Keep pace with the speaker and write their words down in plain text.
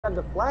had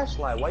the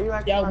flashlight. Why you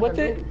acting Yo, like what a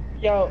the? noob?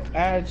 Yo,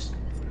 as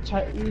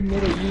we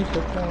made a use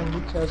the phone,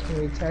 you tells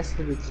me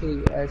tested the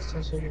T as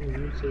tension in the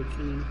use of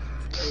T.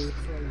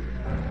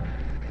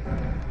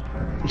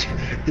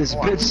 This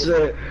bitch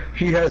said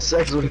he had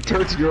sex with a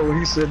 13-year-old.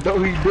 He said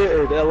no, he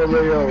didn't.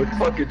 LMAO.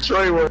 Fucking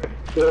Trey went.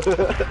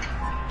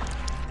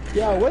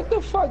 Yo, what the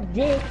fuck,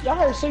 did y'all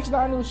heard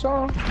 6ix9ine new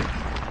song?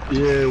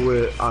 Yeah,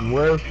 with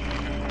Anuel.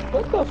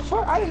 What the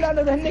fuck? I did not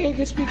know that nigga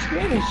could speak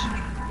Spanish.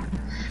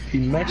 He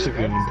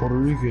Mexican and Puerto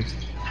Rican.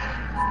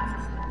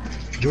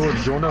 George,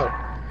 join up.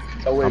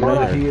 Oh wait, I know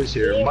that he is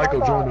here. Yeah, Michael,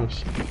 hold join on.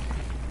 us.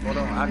 hold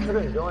on. I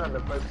couldn't join on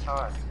the first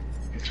time.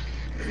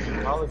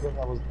 Probably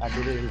because I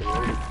did it in the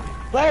lady.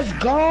 Let's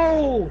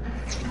go!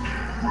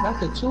 I got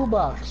the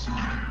toolbox.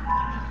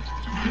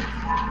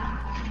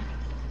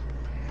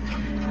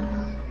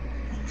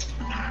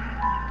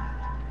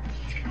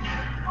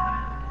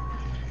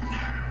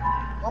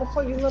 Why the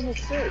fuck you level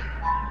 6?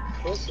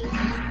 Pussy.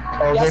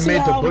 Oh, Y'all they see made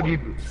the how- boogie.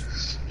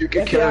 You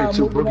can Y'all see how carry I'm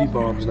 2 moving boogie up?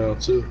 bombs now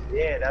too.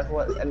 Yeah, that's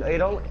what. And it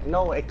don't.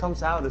 No, it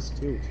comes out as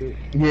 2 too.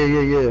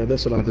 Yeah.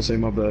 That's what I have to say.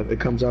 My bad. It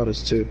comes out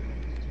as 2.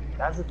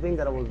 That's the thing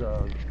that I was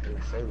gonna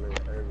say earlier.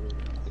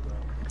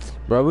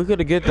 Bro, we could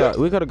have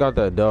got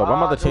that dub.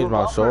 I'm about to change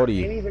my Ain't shorty.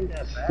 even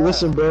that bad.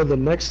 Listen, bro. The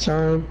next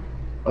time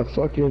I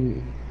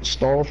fucking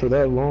stall for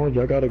that long,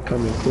 y'all gotta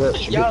come in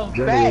clutch. Yo,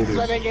 Get facts, generators.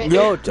 my nigga.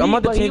 Yo, He- I'm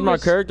about but to he change my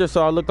was- character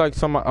so I look like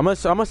somebody.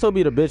 I'ma still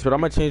be the bitch, but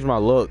I'm gonna change my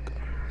look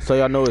so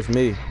y'all know it's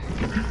me.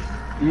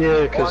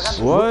 Yeah, cause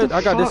What?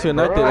 I got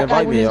disconnected. bro? I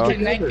Invite got me, y'all.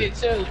 disconnected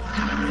too.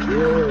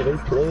 Yeah, they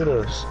played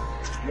us.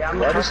 Yeah, I'm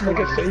Why this talking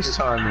nigga about this.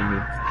 FaceTiming me?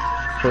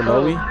 For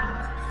Noe?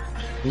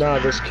 Nah,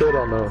 this kid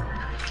I know.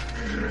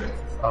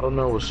 I don't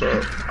know what's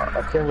up.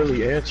 I can't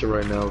really answer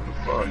right now. What the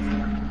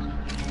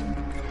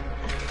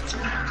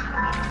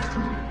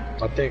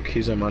fuck? I think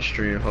he's in my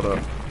stream. Hold up.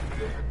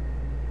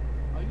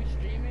 Are you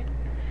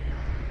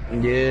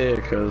streaming? Yeah,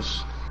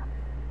 cause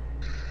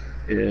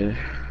yeah,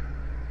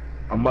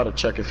 I'm about to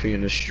check if he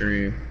in the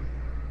stream.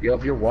 Yo,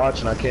 if you're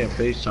watching, I can't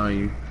FaceTime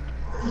you.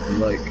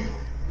 Like,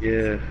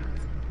 yeah.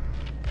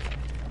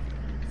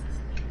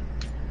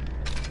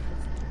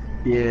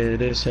 Yeah,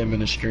 it is him in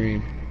the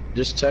stream.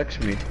 Just text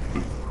me.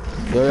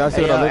 Yo, y'all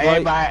see Hey, what yo, I look like?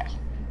 everybody,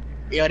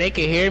 yo, they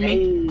can hear me.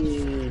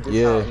 Hey, this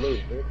Yeah. how it look,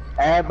 bitch.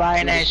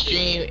 Everybody in that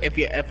stream,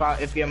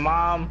 if your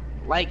mom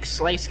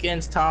likes light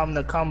skins, tell them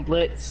to come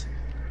blitz.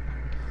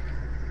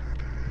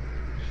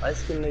 Light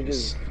skin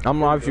niggas.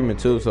 I'm live streaming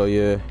too, so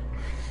yeah.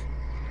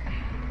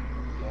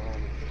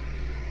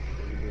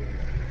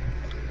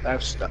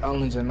 That's the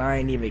owns and I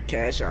ain't even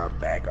cash out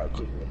back. I'll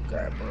keep it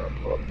grab her up,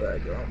 pull it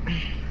back up.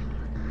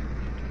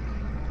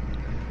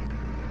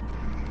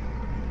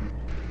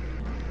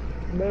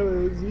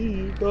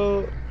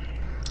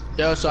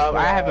 Yo, so if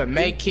I have a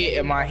med kit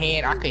in my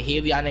hand, I can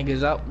heal y'all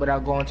niggas up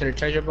without going to the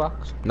treasure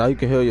box. Now you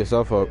can heal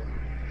yourself up.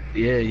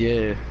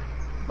 Yeah.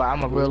 But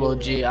I'm a real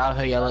OG, I'll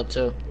heal y'all up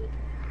too.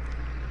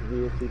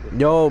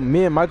 Yo,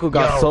 me and Michael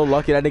got Yo, so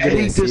lucky that nigga Eddie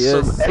didn't see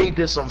us. Eddie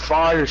did some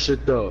fire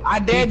shit though. I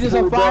did He do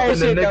some pulled up fire and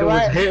shit the nigga though, was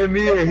right? hitting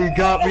me and he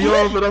got me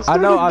off and I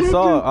know, I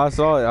started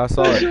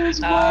saw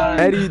it. Uh,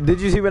 Eddie, did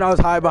you see when I was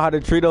hiding behind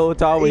the tree the whole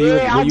time when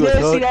yeah, I you was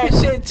did see hooked? that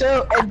shit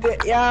too. And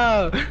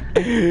yo,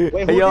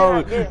 Wait, Hey, who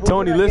yo, did I get? Who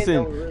Tony, did I get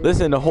that was listen, really-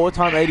 listen. The whole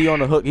time Eddie on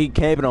the hook, he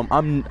camping him.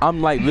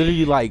 I'm like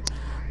literally like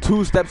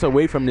 2 steps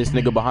away from this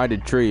nigga behind the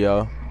tree,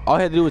 yo. All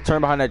he had to do was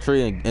turn behind that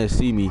tree and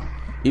see me,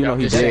 even though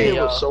he just That say, did.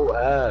 shit was so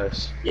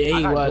ass. yeah, he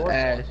I got was yours.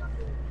 ass.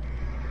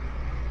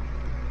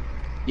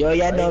 Yo,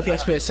 y'all know if y'all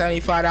spend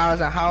 $75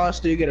 on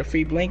Hollister, you get a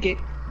free blanket.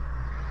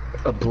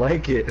 A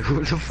blanket?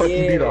 What the fuck you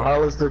Yeah. need a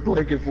Hollister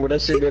blanket for?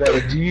 That shit made out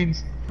of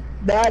jeans?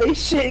 Nah,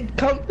 this shit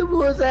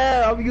comfortable as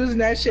hell. I'm using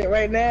that shit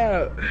right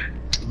now.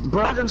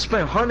 Bro, I done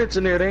spent hundreds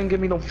in there. They ain't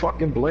give me no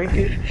fucking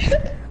blanket.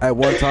 At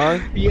one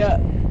time, Yeah,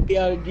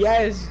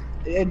 yes.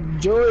 And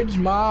George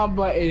mom,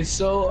 but is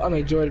so. I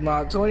mean, George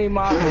mom, Tony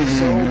mom is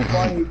so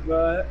funny,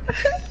 bro.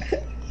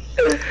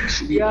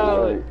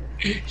 Yo,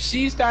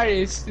 she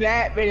started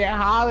snapping at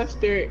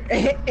Hollister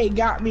and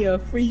got me a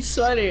free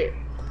sweater.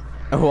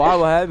 why?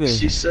 What happened?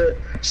 She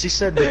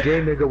said the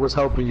gay nigga was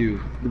helping you.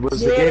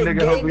 Was the gay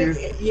nigga helping you?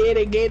 Yeah,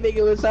 the gay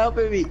nigga was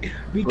helping me.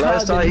 Because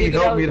Last time the he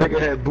nigga helped me, that nigga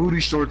had booty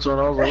shorts on.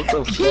 I was like,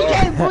 what the He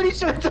fuck? got booty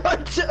shorts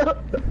on too.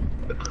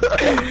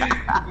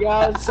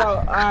 Yo, so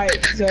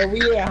alright, so we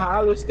in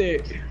Hollister.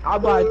 I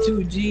bought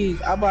 2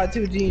 G's. I bought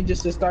 2 G's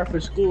just to start for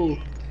school.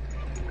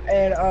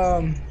 And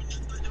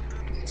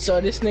so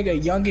this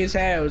nigga young as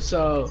hell,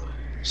 so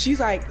she's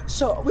like,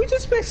 so we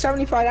just spent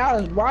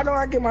 $75. Why don't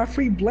I get my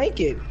free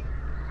blanket?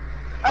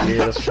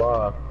 Yeah, that's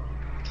fine.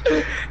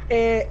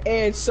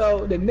 And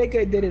so the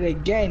nigga did it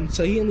again.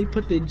 So he only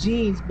put the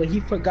jeans, but he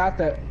forgot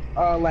to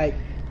like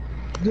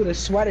do the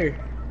sweater.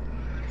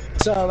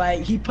 So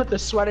like he put the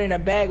sweater in a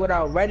bag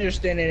without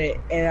registering it,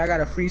 and I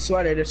got a free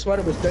sweater. The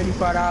sweater was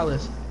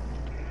 $35.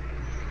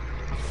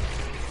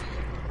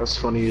 That's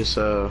funny as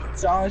hell.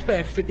 So I only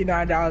spent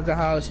 $59 on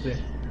Hollister.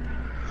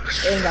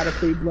 And got a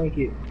free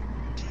blanket.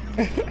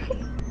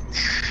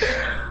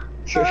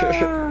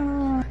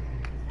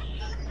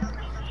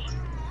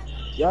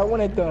 Y'all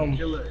wanted them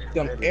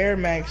Air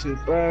Maxes,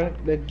 bro.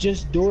 The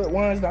Just Do It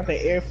ones, not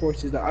the Air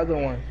Forces, the other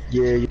one.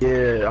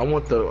 Yeah.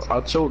 I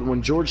told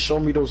when George showed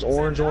me those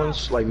orange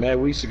ones like mad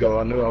weeks ago,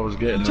 I knew I was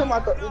getting You them.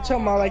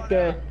 talking about like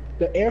the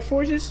Air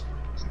Forces?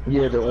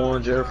 Yeah, the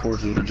orange Air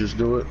Forces would just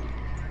do it.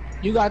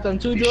 You got them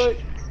too, George?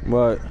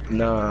 What?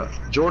 Nah,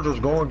 George was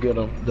going to get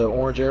them. The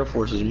orange Air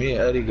Forces. Me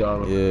and Eddie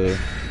got them. Yeah.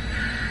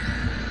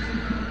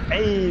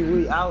 Hey,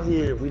 we out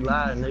here. We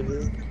live,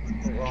 nigga.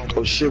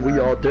 Oh shit, we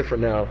all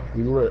different now.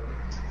 We lit.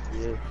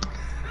 Yeah.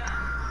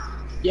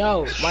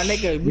 Yo, my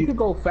nigga, we could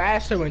go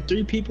faster with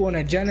 3 people in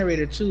a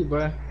generator too,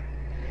 bro.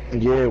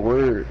 Yeah,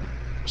 word.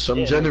 Some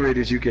Yeah.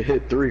 generators you can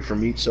hit 3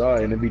 from each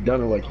side and it'd be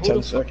done in like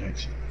 10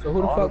 seconds. So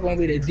who the fuck gonna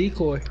be the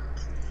decoy?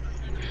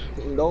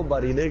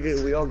 Nobody,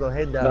 nigga. We all gonna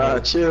head down. Nah,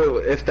 chill.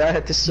 If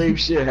the same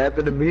shit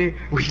happened to me,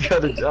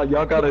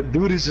 y'all gotta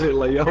do this shit.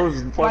 Like y'all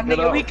was My fucking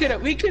nigga,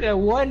 up. we could have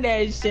won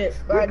that shit.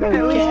 we My can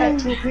nigga, we have had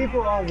 2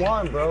 people on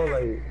one, bro.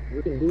 Like,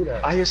 we can do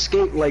that. I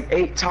escaped like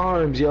 8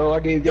 times, yo. I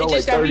gave y'all It's like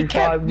just that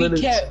 35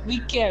 minutes. we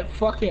kept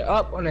fucking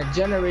up on the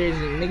generators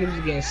and niggas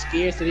was getting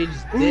scared, so they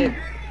just did.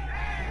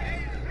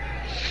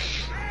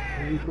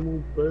 Come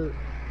on, bro.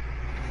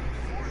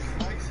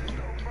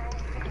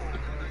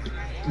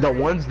 The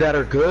ones that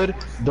are good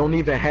don't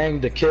even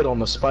hang the kid on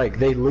the spike.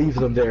 They leave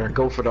them there and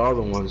go for the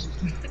other ones.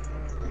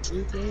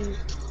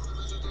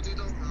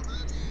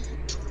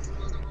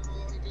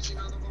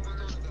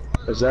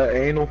 Is that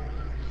anal?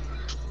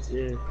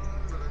 Yeah.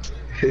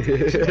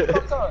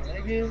 Fuck Fuck up,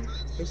 nigga.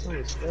 Make some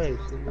respect.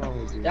 What's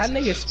wrong with you? Y'all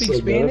niggas speak So,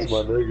 Spanish? that's my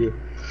nigga.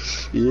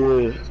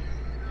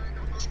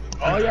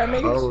 Yeah. All y'all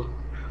niggas?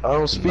 I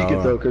don't speak it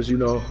No. though, cause you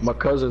know my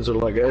cousins are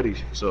like Eddie,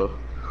 so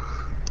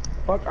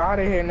Fuck out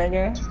of here,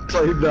 nigga.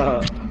 like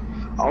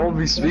nah. I won't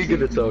be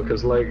speaking it though,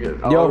 cause like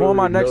Yo, who am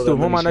I next to?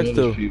 Who am I next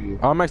to?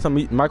 I'm next to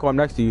Michael. I'm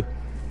next to you.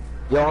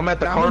 Yo, I'm at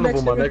the Nah, who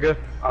carnival, next my to me? nigga.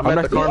 I'm I'm at the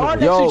next to carnival.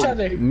 next to each Yo,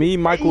 other. me,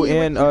 Michael,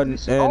 Hey, and oh,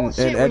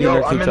 shit, Eddie Yo,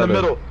 next to I'm each in the other.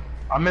 middle.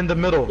 I'm in the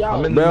middle. Yo,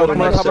 I'm in the Bro, middle.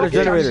 come on, Nigga, hop on the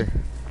myself. generator.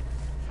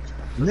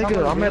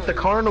 Nigga, I'm at the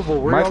carnival.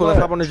 Where Michael, y'all let's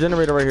at? hop on the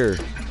generator right here.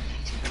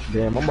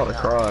 Damn, I'm about to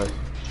cry.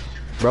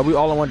 Bro, we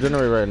all on one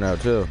generator right now,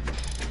 too.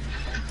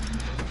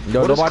 Yo,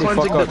 What does nobody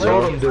cleansing fuck the up,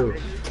 bro. totem do?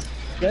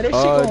 Yo, this shit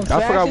going I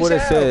fast forgot what it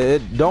as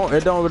said. It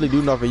don't really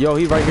do nothing. Yo,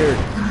 he right here.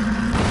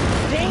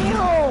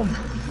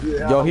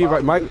 Damn! Yo, he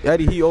right. Mike,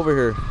 Eddie, he over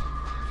here.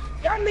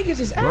 Y'all niggas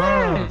is Bruh,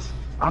 ass.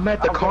 I'm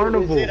at the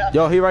carnival.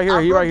 Yo, he right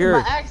here. He right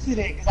here.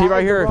 He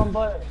right here.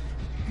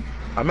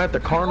 I'm at the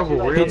carnival.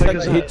 Where He y'all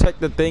niggas checked. He at? checked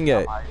the thing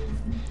at.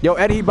 Yo,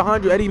 Eddie, he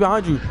behind you. Eddie,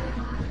 behind you.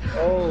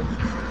 Oh.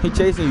 He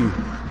chasing you.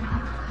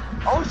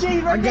 Oh shit, he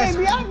right guess-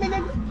 there, behind me,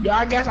 nigga. Yo,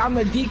 I guess I'm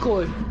the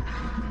decoy.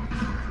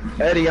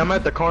 Eddie, I'm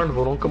at the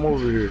carnival. Don't come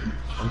over here.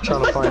 I'm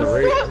trying to find a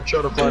raid. I'm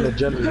trying to find a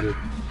generator.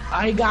 Oh,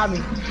 he got me.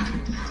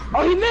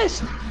 Oh, he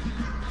missed.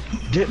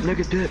 Dip,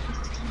 nigga, dip.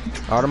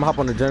 Alright, I'm gonna hop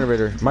on the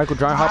generator. Michael,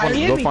 try and hop on it.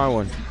 hear Go me. find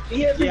one.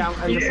 He hit me. Yeah,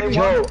 I'm in the same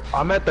Yo, one.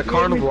 I'm at the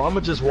carnival. I'm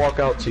gonna just walk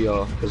out to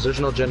y'all, cause there's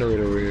no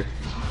generator over here.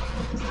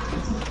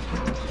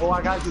 Oh,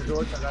 I got you,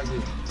 George. I got you.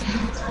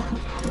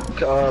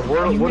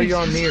 What are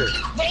y'all near?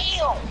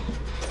 Damn.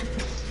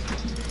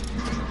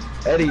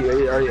 Eddie,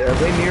 are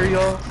they near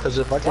y'all? Cause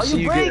if I can Why see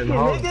you you breaking, getting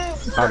hung,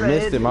 nigga? I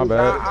missed it. My bad.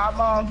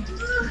 I'm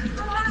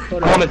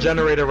Hold I'm on on. the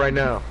generator right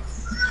now.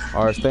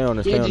 Alright, stay on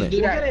it. Stay Yeah, on just it.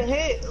 do We're that. getting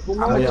hit. I'm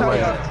gonna tell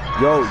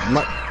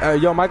y'all.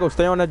 Yo, Michael,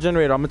 stay on that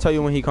generator. I'm gonna tell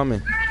you when he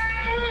coming.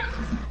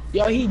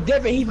 Yo, he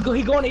dipping. He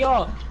going to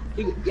y'all.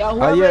 Yo,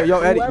 whoever, Yeah,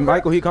 yo, Eddie, whoever-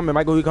 Michael, he coming.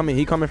 Michael, he coming.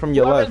 He coming from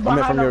your whoever's left. I mean,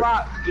 behind from the your.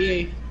 rock.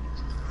 Yeah.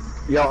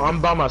 Yo,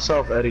 I'm by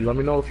myself, Eddie. Let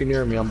me know if you're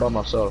near me. I'm by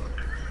myself.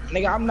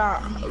 Nigga, I'm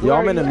not. Yo, where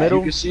I'm in you the at? middle.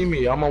 You can see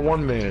me. I'm a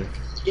one man.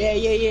 Yeah.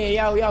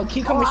 Yo,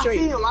 keep coming I straight.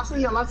 see him. I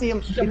see him. I see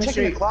him. He's coming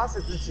checking the straight.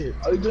 closets and shit.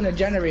 Oh, you doing a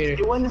generator?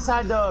 He went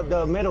inside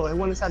the middle. He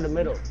went inside the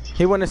middle.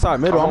 He went inside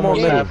middle. I'm on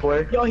almost middle.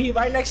 halfway. Yo, he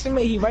right next to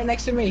me. He right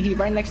next to me.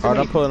 Alright,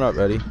 I'm pulling up,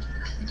 Eddie.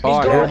 Oh,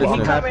 I doing hear it. this He I'm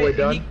nigga. coming. halfway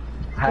done.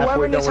 Whoever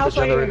Halfway in done this with house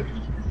the right generator. here.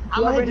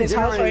 I'm Whoever gonna in hit this the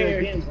house right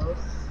generator here. again,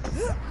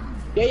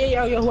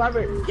 bro. Yo,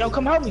 whoever. Yo,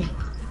 come help me.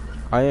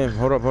 I am.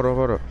 Hold up.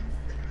 Alright,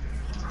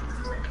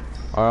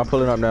 I'm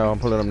pulling up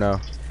now.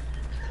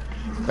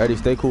 Eddie,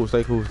 stay cool.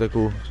 He's When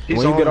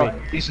you on get me. up,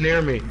 He's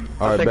near me.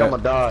 I Alright, think bet. I'm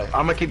gonna die.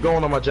 I'm gonna keep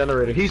going on my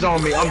generator. He's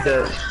on me. I'm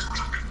dead.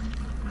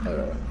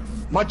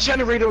 My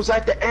generator was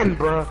at the end,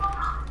 bruh.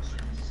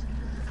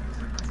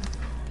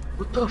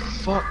 What the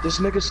fuck? This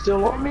nigga's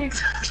still on me?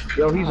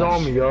 Yo, he's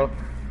on me, yo.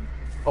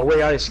 Oh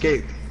wait, I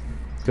escaped.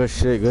 good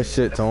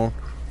shit, Tone.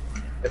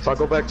 If I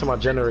go back to my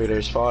generator,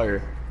 it's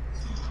fire.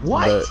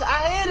 What? But-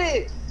 I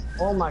hit it.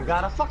 Oh my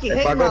god, I fucking hit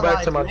If I my go back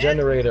life, to my man.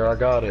 generator, I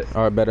got it.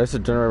 Alright, bet that's a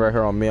generator right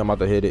here on me. I'm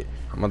about to hit it.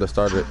 I'm about to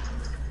start it.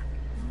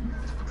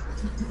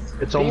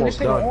 It's Damn, almost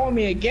this nigga done. on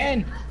me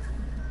again.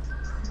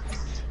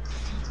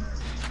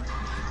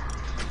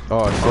 Oh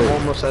I'm shit.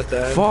 almost at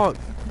the end. Fuck.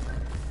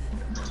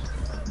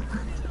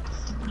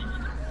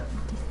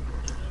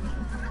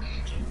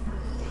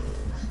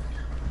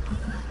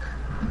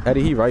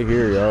 Eddie, he right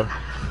here, yo.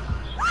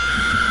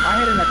 I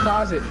hid in the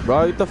closet.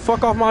 Bro, get the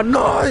fuck off my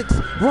nuts!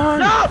 Run!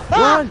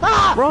 Run!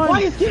 Run! Why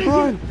you scared?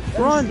 Run!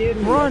 You Run! scared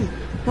me. Run!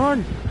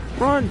 run,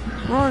 run,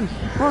 run,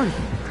 run.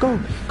 Go,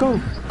 go,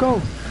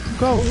 go,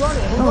 go. Who's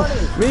running? Who's go.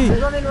 running? Me.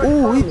 Who's running right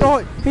Ooh, he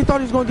behind me? thought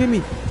he was gonna get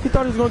me. He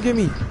thought he was gonna get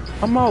me.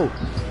 I'm out.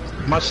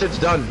 My shit's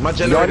done. My Yo, I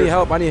generator. need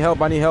help. I need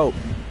help. I need help.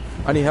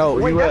 I need help.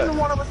 Where you There's at?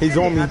 one of us He's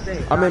in on it, me. I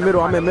think. I'm in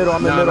middle. I'm in middle.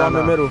 I'm in Nah, middle. nah, I'm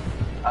in nah. middle.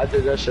 I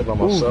did that shit by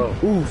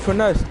myself. Ooh, ooh,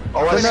 finesse.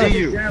 Oh, I finesse. see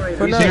you. Finesse.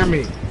 He's near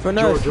me.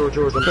 Finesse. George,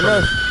 I'm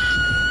Finesse.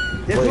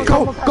 This Wait. one's Go,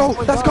 almost go.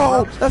 halfway Let's done,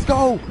 go. bro. Let's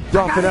go.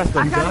 Y'all finesse I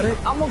them. got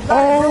it. Almost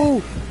got it,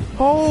 Oh,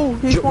 oh,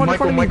 he spawned in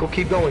front of me. Michael,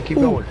 keep going, keep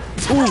Ooh, going.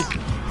 ooh,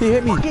 he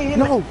hit me. Fucking hit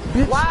No, me.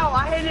 bitch. Wow,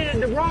 I hit it at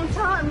the wrong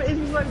time. It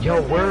was like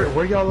Yo,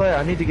 where y'all at?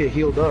 I need to get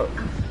healed up.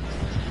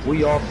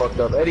 We all fucked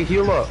up. Eddie,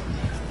 heal up.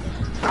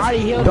 I already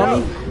healed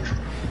Dummy. up.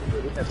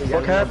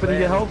 What happened to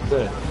your health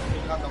then?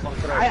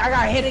 I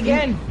got hit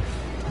again.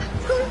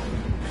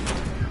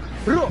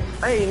 Look,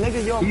 hey,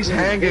 nigga, yo. He's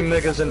hanging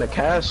niggas in the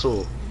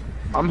castle.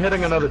 I'm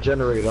hitting another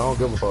generator. I don't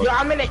give a fuck. Yo,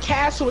 I'm in the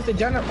castle with the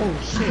generator. Oh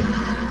shit.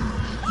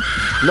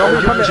 No, Oh,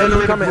 he coming. your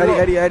Eddie, he coming. generator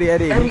blew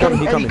Eddie. He coming.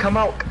 He Eddie, coming. come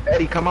out.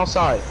 Eddie, come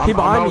outside. He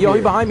behind me. Yo,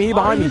 he behind me. He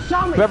behind he me.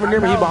 saw me. Whoever near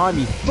me, he I know. behind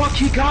me. Fuck,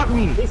 he got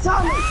me. He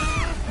saw me.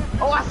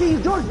 Oh, I see you,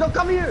 George. Don't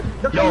come here.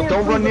 Don't come Yo, here,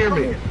 don't please, run near come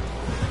me. here.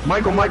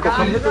 Michael, God,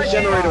 come hit this he's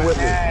generator with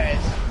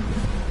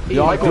me.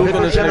 Yo, I'm Michael, hit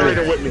duking this this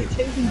generator nigga. with me.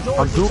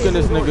 I'm duking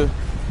this nigga.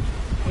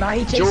 Nah,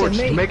 he chasing George,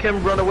 me. make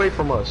him run away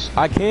from us.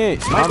 I can't.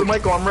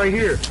 Michael, I'm right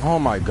here. Oh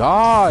my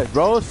god,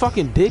 bro. It's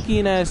fucking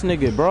dicky ass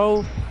nigga,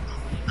 bro.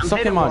 Sucking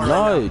hitting my one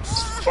right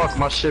nuts. Fuck,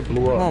 my shit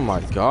blew Oh up.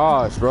 my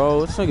gosh,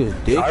 bro. This nigga's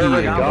dicky,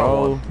 already got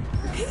bro. one.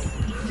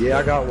 Yeah,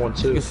 I got one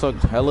too. Nigga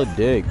sucked hella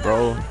dick,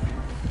 bro.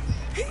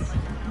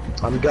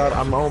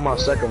 I'm on my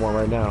second one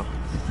right now.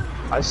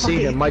 I see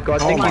him, Michael. I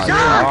Oh think my he's near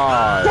me.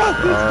 god. Fuck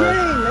this bro.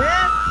 game,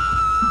 man.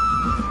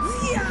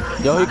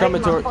 Yo, he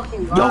coming toward.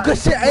 Yo, good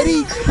shit,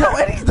 Eddie. Yo,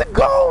 Eddie's the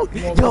goat.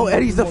 Yo,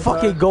 Eddie's the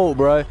fucking goat,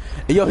 bro.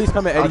 Yo, he's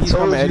coming, I Eddie. He's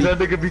told coming, you Eddie. that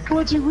nigga be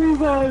clutching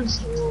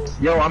revives.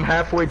 Yo, I'm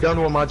halfway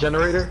done with my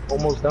generator.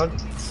 Almost done.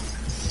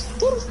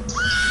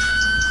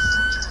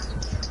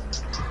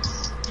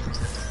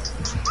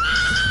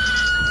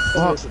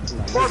 Fuck.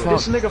 Fuck,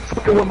 this nigga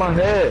fucking with my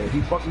head. He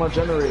fucked my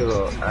generator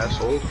up,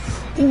 asshole.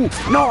 Ooh,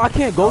 no, I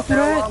can't go through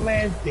that.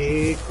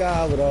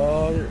 Romantica,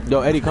 bro.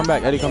 Yo, Eddie, come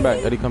back. Eddie, come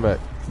back. Eddie, come back.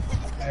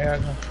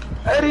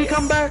 Eddie,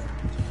 come back.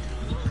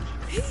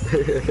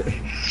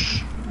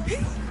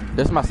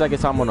 This is my second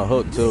time on the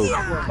hook, too.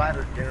 I'm gonna buy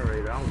this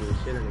generator. I don't give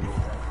a shit anymore.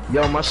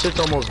 Yo, my shit's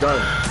almost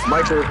done.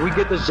 Michael, if we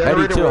get this Eddie,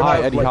 generator, chill. we'll Hi,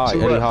 have Eddie, like hi. 2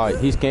 Eddie, left.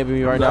 hi. He's camping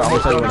me right now. I'm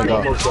gonna tell you when to go.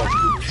 Almost done.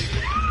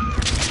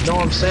 No,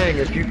 I'm saying,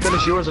 if you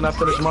finish yours and I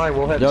finish mine,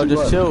 we'll have Yo, 2 just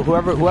left. chill.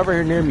 Whoever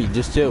here near me,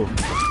 just chill.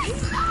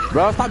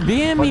 Bro, stop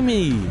being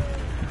me.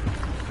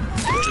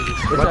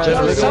 My Yo,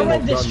 generator's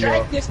someone almost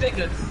done, distract this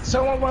nigga.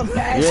 Someone run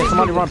past Yeah, him.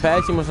 somebody run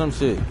past him or some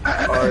shit.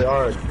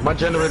 Alright. My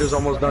generator's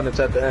almost done. It's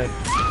at the end.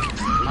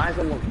 Mine's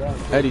almost done.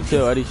 Eddie,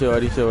 chill. Eddie, chill.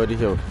 Eddie, chill. Eddie,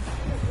 chill.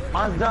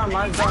 Mine's done.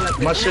 Mine's done. That's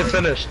My it. shit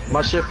finished.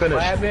 My shit What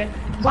finished. happened?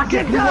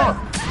 Fucking done.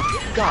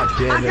 God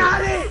damn I it.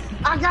 got it.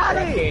 I got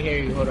I it. can't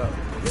hear you. Hold up.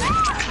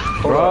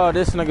 Bro,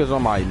 this nigga's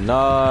on my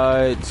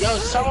nuts. Yo,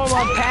 someone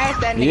run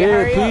past that nigga.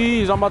 Yeah, Hurry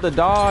please. I'm about to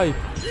die.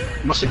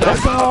 My shit done.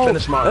 Let's I go.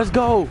 finished mine. Let's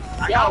go.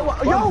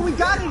 Yo, we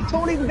got it,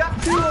 Tony. We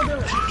got 2 of them.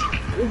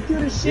 Let's do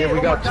this shit. Yeah, we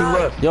Oh got my 2 God.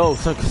 left. Yo,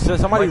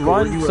 somebody Michael,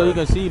 where run you so at? you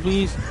can see,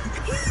 please.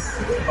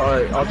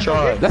 Alright, I'll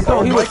try. Let's go.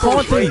 Oh, He was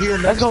Michael's taunting. right here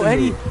Let's next go, to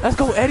Eddie. you. Let's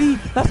go, Eddie.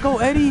 Let's go,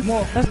 Eddie.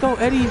 Let's go,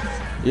 Eddie.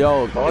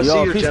 Yo, Oh, I see yo,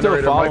 your if he's still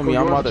generator, following Michael. me,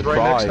 I'm Yours about is to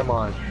right next to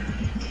cry. mine.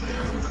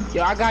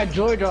 Yo, I got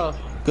George off.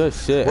 Good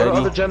shit, What are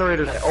other Eddie.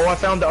 generators? Oh, I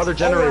found the other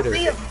generator. Oh, I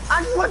see him.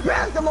 I just went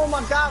past him. Oh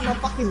my God, my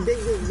fucking dick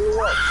just blew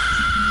up.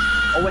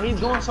 Oh, wait, he's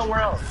going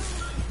somewhere else.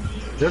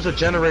 There's a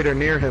generator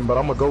near him, but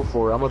I'm gonna go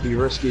for it. I'm gonna be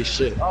risky as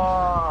shit.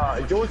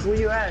 George, where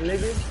you at,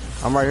 nigga?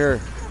 I'm right here.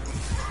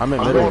 I'm in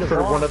I'm middle. going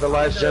for one of the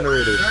last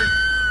generators.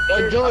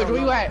 Yo, George,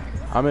 where you at?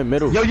 I'm in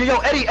middle. Yo,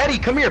 Eddie,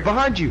 come here,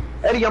 behind you.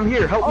 Eddie, I'm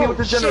here. Help me Oh, with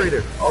the shit.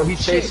 generator. Oh,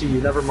 he's chasing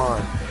you. Never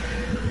mind.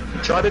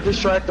 Try to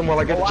distract him while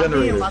I get the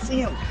generator. I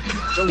see him.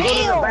 So go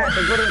to the back.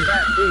 So go to the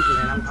back, please,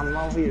 man. I'm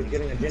over here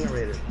getting a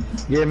generator.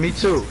 Yeah, me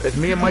too. If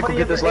me and Michael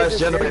get this last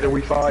generator,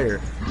 we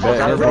fire.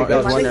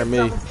 There's one near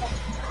me.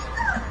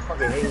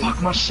 Fucking hate me.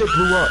 Fuck, my shit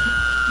blew up.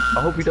 I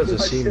hope he doesn't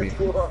see me.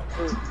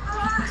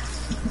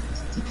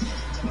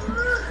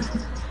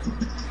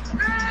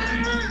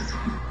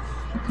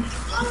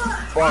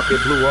 Fuck,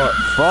 it blew up.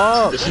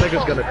 Fuck. This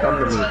nigga's gonna come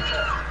to me.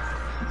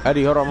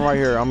 Eddie, hold on. I'm right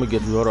here. I'm gonna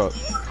get you. Hold up.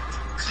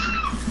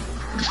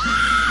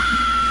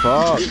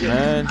 Fuck,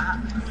 man.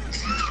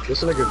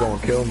 This nigga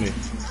gonna kill me.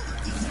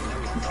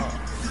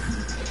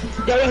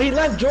 Yo, he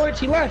left, George.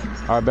 He left.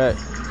 I bet.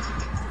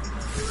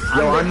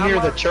 Yo, I'm near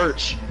the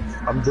church.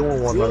 I'm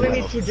doing one We only right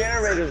need now. 2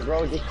 generators,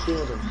 bro. Just 2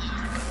 of them.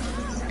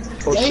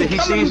 Oh Yeah, shit, he he's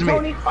coming, sees me.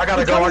 Tony. I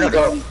gotta He's go, I coming, gotta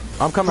go. Tony.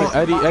 I'm coming.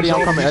 Eddie,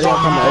 I'm coming. Eddie,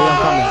 I'm coming. Eddie, I'm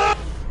coming.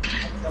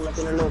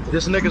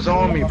 This nigga's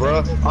on me,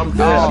 bro. I'm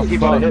dead. He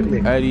about to hit me.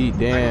 Eddie,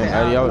 damn.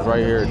 Eddie, I was right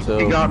here, He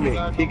too. got me.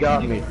 He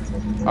got me.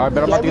 Alright,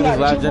 but I'm about to get this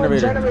last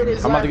generator.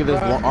 generators I'm about to get this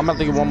left, one. I'm about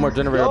to get one more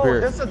generator up Yo,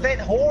 here. there's a dead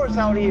horse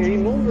out here. He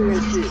moving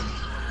and shit.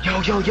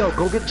 Yo,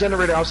 go get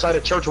generator outside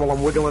of church while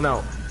I'm wiggling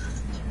out.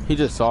 He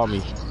just saw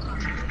me.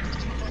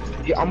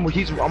 Yeah, I'm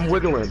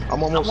wiggling.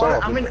 I'm almost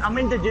off. I'm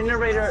in the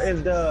generator.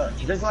 If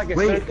there's like a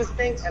circus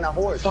thing and a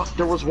horse. Fuck,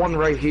 there was one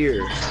right here.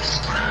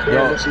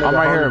 Yo, I'm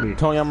right here.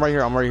 Tony, I'm right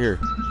here.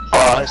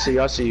 Oh, I see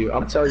you.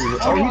 I'm telling you.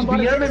 Oh, he's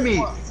BMing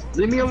me.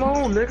 Leave me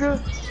alone, nigga.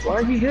 Why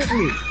are you hitting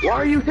me? Why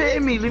are you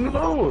hitting me? Leave me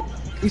alone.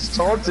 He's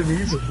taunting me.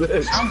 He's a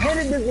bitch. I'm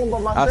hitting this one by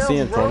myself, I see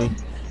him, bro. Tony.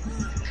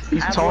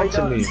 He's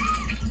taunting me.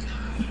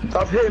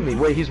 Stop hitting me.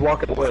 Wait, he's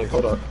walking away.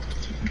 Hold up.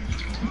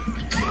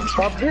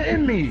 Stop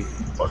hitting me.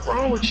 What's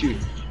wrong with you?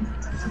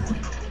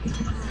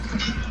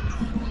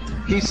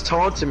 He's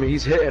taunting me.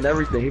 He's hitting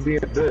everything. He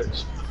being a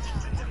bitch.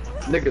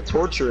 Nigga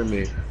torturing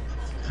me.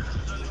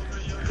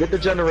 Get the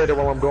generator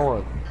while I'm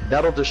going.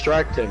 That'll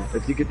distract him.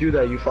 If you could do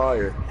that, you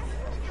fire.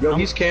 Yo,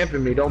 he's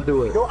camping me. Don't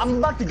do it. Yo, I'm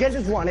about to get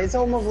this one. It's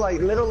almost like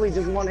literally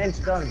just 1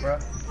 inch done, bro.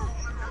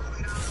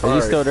 Is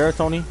he still there,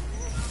 Tony?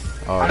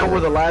 Oh, I know where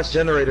the last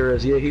generator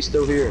is. Yeah, he's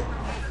still here.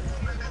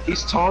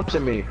 He's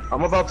taunting me.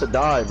 I'm about to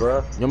die, bro.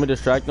 You want me to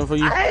distract him for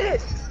you? I hate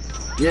it.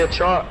 Yeah,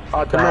 try.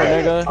 Come here,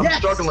 nigga. I'm Yes.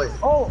 struggling.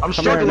 Oh, I'm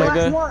Come here, struggling.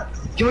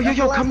 nigga.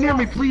 Yo, come near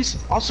me, please.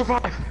 I'll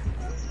survive.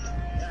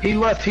 He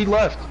left.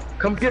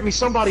 Come get me,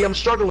 somebody. I'm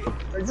struggling.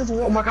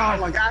 Oh my god.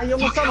 Oh my god. He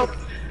almost Help.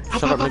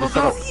 Shut up, nigga.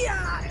 Shut up.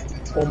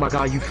 Oh my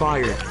god, you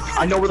fired.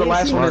 I know where the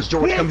last one is,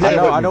 George. Come here.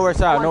 I know where it's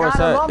at. I know where it's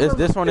at. It's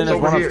this one and It's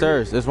there's one over here.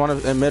 upstairs. There's one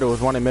in middle.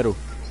 There's one in middle.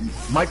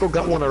 Michael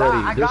got one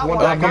already. There's one Oh,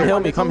 back come here.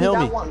 help me. Come help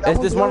me. It's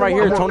this one right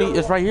here, Tony.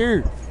 It's right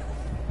here.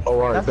 Oh,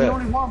 alright, That's the bet.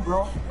 only one,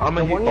 bro.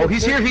 Oh,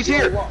 he's here.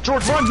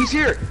 George, run. He's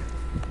here.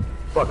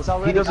 Fuck. It's He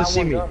already doesn't got see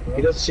one me. up, bro.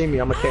 He doesn't see me.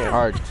 I'm a camp.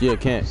 All right, yeah,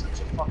 can't.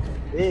 Fucking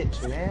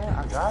bitch, man.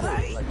 I got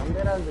it. Like, I'm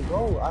dead as a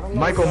goal. I don't know.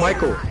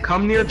 Michael,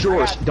 come near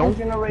George. I got Don't. 2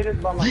 generators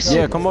by myself.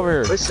 Yeah, come over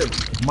here. Listen,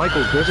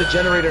 Michael, there's a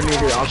generator near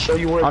here. I'll show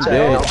you where I'm it's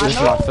dead. at. This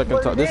is my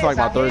second time. This is like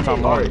my third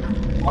time Alright,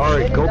 going.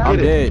 alright, go I'm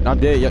get it. dead. I'm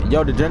dead.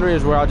 Yo, the generator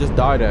is where I just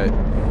died at.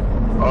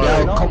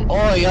 Alright. Yo, come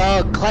on,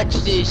 y'all. Clutch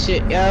this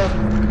shit, yo.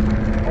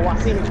 Oh, I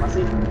see him.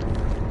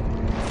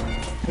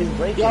 He's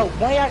breaking. Yo,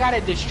 why y'all gotta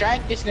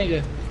distract this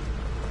nigga?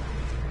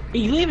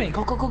 He leaving.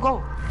 Go.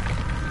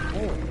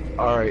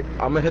 Alright, I'm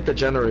gonna hit the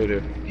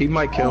generator. He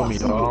might kill me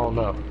though, I don't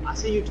know. I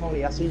see you,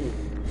 Tony. I see you.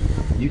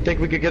 You think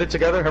we could get it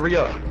together? Hurry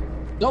up.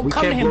 Don't We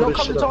come to can't him. blow Don't this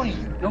come to shit up.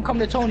 Tony. Don't come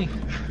to Tony.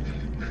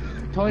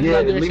 Tony's Yeah,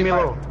 gonna do this leave shit me by-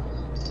 alone.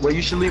 Wait,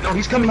 you should leave. Oh,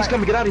 he's coming.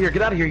 Get out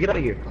of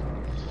here.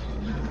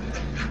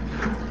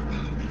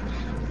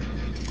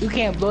 You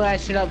can't blow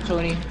that shit up,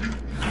 Tony.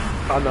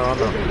 I know. You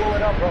can blow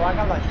it up, bro. I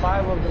got like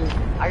 5 of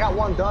them. I got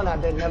one done. I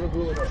did never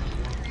blew it up.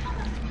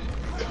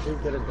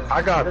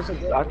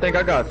 I think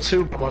I got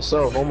 2 by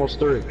myself, almost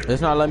 3.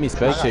 It's not letting me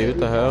spectate. What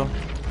the hell?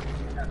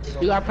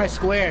 You gotta press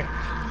square.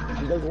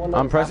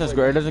 I'm pressing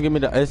square. It doesn't give me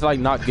the. It's like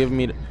not giving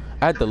me.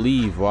 I had to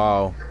leave.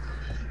 Wow.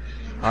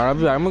 All right, I'm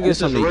gonna get This is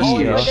something to risky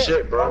eat, yo. as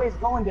shit, bro. Tony's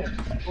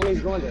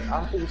going there.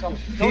 I'll figure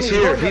something. He's Tony's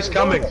here. going there. He's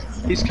coming.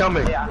 He's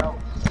coming. Yeah, I know.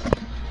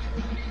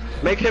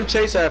 Make him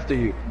chase after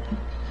you.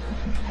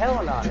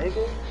 Hell nah,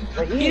 nigga.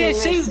 Like, He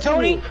didn't see you,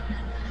 Tony.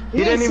 He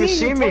didn't even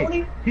see you, me.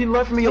 Tony. He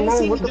left me He didn't see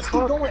alone. you. What the Just keep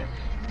fuck? going.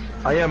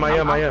 I am. Yeah,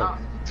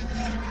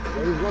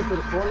 he's going to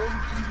the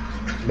corner.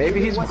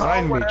 Maybe he's went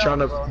behind me somewhere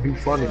trying else, to bro. be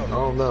funny. I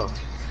don't know.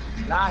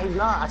 Nah, he's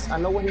not. I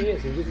know where he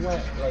is. He just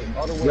went like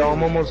all the way. Yo,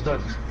 I'm almost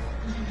done.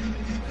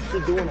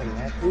 Keep doing it,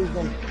 man. Please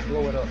don't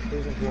blow it up.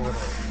 Please don't blow it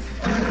up.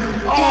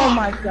 Oh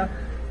my god.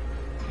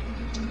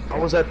 I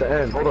was at the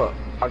end. Hold up.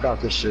 I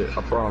got this shit.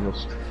 I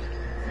promise.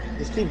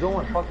 Just keep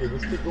going. Fuck it.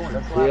 Just keep going.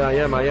 That's why. Yeah, I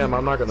am.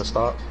 I'm not gonna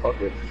stop. Fuck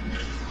it.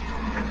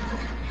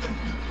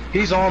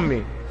 He's on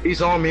me.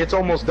 It's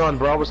almost done,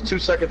 bro. I was 2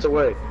 seconds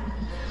away.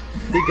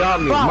 He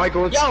got me. Bro,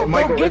 Michael, it's yo,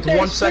 Michael, go it's get that-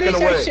 1 second finish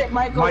that away. shit,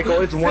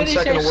 Michael. It's 1 Finish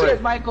second that away.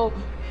 shit, Michael.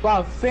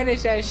 Bro,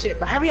 finish that shit.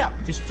 But hurry up.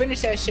 Just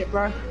finish that shit,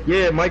 bro.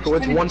 Yeah, Michael,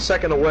 it's Finish. 1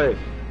 second away.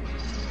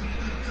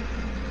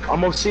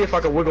 I'm gonna see if I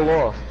can wiggle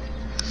off.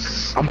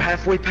 I'm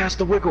halfway past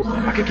the wiggle.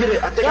 I can get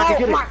it. I think I can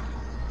get it.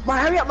 Bro,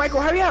 hurry up,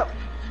 Michael. Hurry up.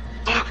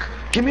 Fuck.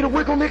 Give me the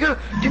wiggle, nigga.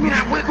 Give me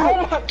that wiggle.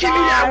 Oh my Give me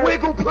that God.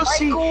 wiggle,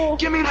 pussy. Michael.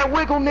 Give me that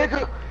wiggle,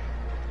 nigga.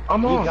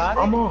 I'm You off. got it?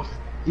 I'm off.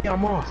 Yeah,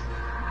 I'm off.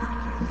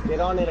 Get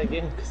on it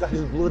again, cause I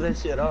just blew that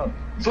shit up.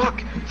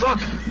 Fuck.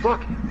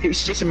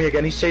 He's chasing me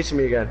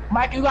again.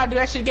 Michael, you gotta do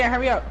that shit again.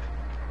 Hurry up.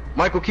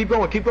 Michael, keep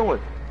going.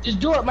 Just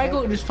do it,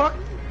 Michael. Just fuck.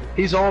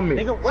 He's on me.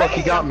 Nigga, Fuck,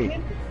 he wait, got me.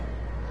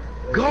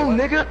 Go,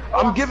 nigga.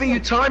 I'm giving you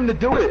time to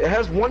do it. It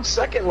has 1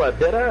 second left.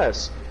 Dead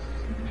ass.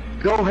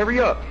 Go, hurry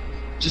up.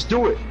 Just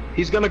do it.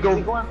 He's gonna Is he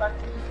go. going back?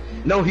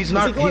 No, he's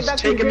not. going He's back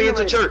to the taking me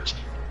into generator? church.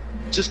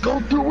 Just go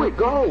do it.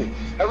 Go.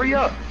 Hurry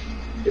up.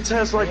 It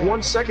has like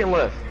 1 second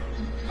left.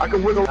 I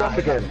can wiggle off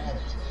again.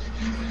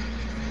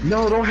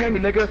 No, don't hand me,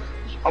 nigga.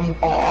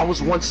 I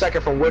was 1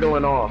 second from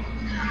wiggling off.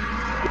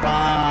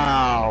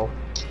 Wow.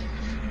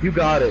 You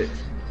got it.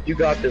 You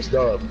got this,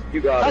 dub. You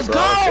got Let's it,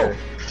 bro. go. Okay.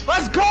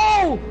 Let's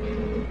go.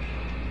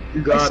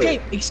 You got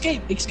it.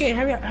 Escape.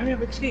 Hurry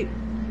up, escape.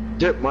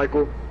 Dip,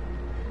 Michael.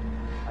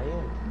 I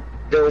am.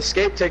 The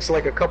escape takes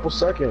like a couple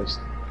seconds.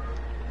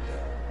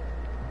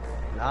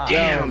 Nah.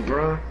 Damn,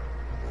 bro.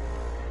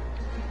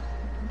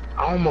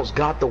 I almost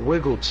got the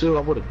wiggle too.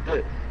 I would have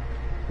did.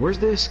 Where's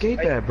the escape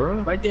at,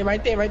 bro? Right there,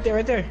 right there, right there,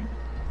 right there.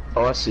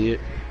 Oh, I see it.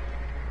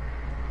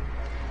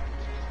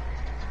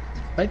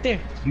 Right there.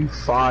 You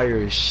fire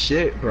as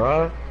shit,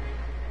 bro.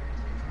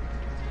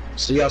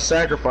 See, I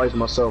sacrificed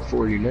myself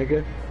for you,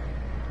 nigga.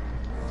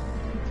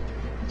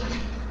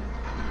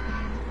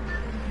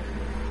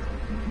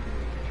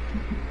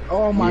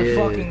 Oh my Yeah.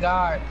 fucking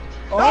god.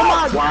 Oh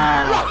my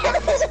Wow.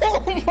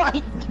 Oh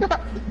my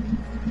god.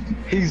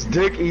 He's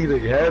dick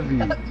eating heavy.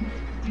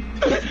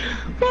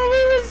 Bro,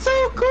 we were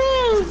so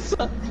close.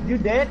 You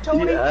dead,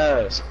 Tony?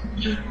 Yes.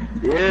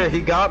 Yeah,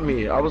 he got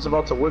me. I was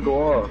about to wiggle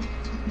off.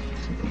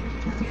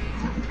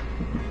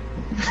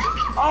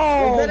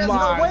 Oh There's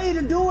my. no way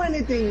to do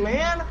anything,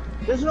 man.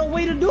 There's no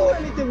way to do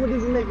anything with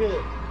this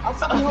nigga. I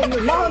fucking hope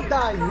your mom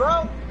dies,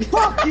 bro.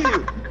 Fuck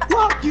you.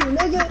 Fuck you,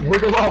 nigga.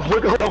 Wiggle off,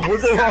 wiggle off,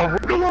 wiggle off,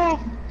 wiggle off.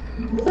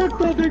 Fuck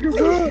that nigga,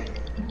 bro.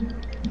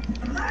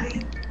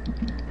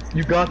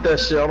 You got that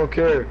shit, I don't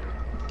care.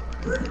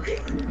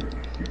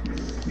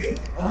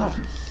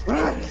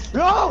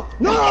 No,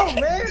 no,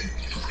 man.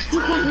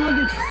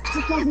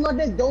 Just cause my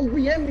dick, don't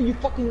BM me, you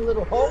fucking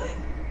little hoe.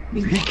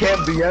 He can't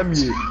BM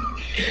you.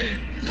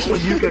 So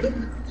you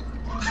can...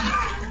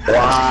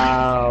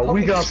 Wow,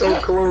 we got so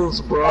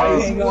close, bro.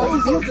 What's his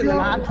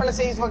username? I'm trying to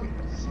say he's fucking.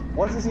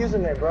 What's his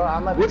username, bro?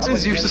 What's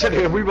his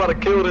username? We about to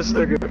kill this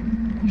nigga.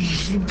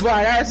 Bro,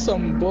 that's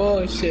some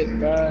bullshit,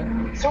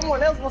 bro.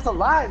 Someone else must have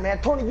lied, man.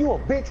 Tony, you a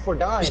bitch for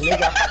dying,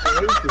 nigga. I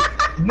fucking hate you.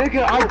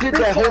 Nigga, I did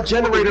that whole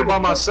generator by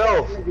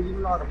myself. Nigga, you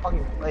know how to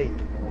fucking play.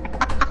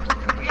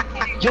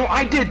 Yo,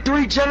 I did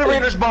 3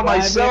 generators by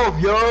myself,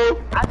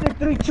 yo. I did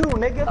 3 too,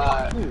 nigga.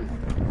 Fuck you.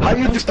 How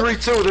you do 3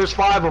 too? There's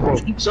 5 of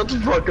them. Shut the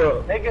fuck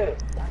up. Nigga.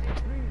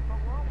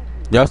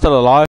 Y'all still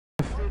alive?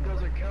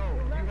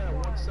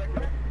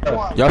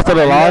 Y'all still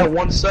You had alive?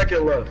 1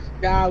 second left.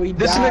 God, we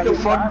This died. nigga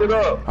fucked it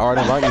up. Alright,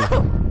 invite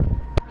me.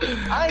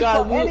 I ain't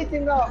God, fuck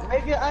anything up,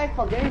 nigga. I ain't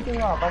fuck anything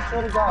up. I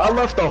swear to God.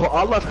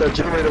 I left that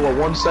generator with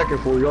 1 second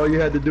for you. All you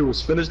had to do was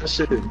finish the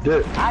shit and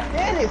dip. I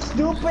did it,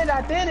 stupid.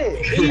 I did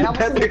it.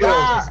 That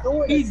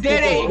nigga- He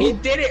did it. He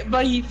did it,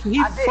 but he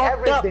I did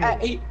fucked up.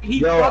 everything. He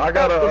Yo, fucked I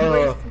got up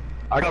the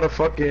I got a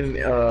fucking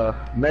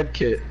med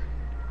kit.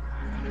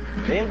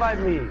 They invite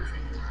me.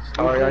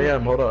 Alright, I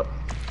am. Hold up.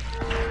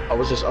 I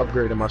was just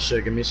upgrading my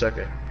shit. Give me a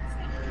second.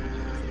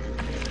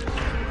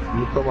 Let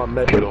me put my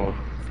med kit on.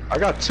 I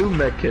got 2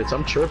 med kits.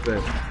 I'm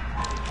tripping.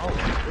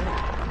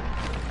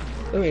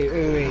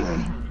 Wait.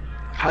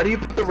 How do you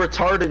put the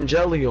retardant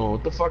jelly on?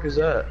 What the fuck is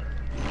that?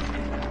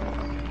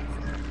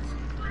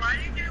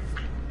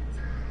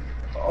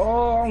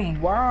 Oh,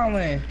 I'm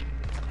wildin'.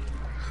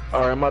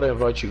 Alright, I'm about to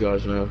invite you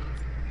guys now.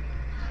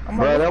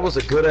 Bro, that was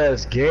a good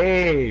ass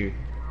game.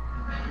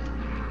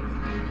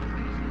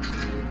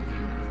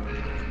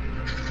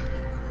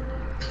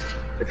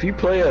 If you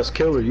play as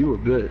killer, you a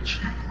bitch.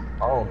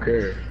 I don't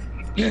care.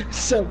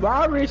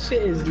 Survivor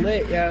shit is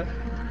lit, yo.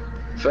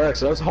 Facts,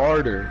 that's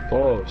harder.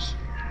 Pause.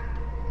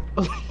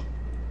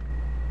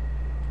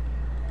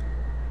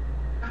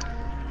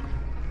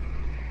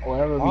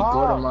 Wherever we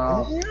go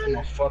tomorrow, I'm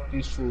gonna fuck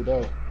this food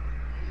up.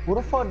 Who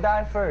the fuck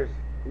died first?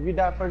 If you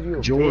die first, you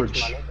a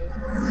George. bitch,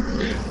 my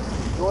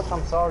nigga. George,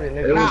 I'm sorry,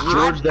 nigga. It was Nah,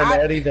 George, then I-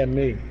 Eddie, then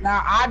me.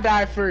 Now I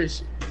died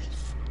first.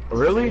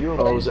 Really?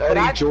 Oh, it was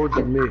Eddie, George,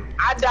 and me.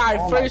 I died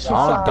Oh my first for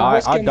God. fucking I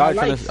risking my died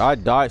life. I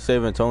died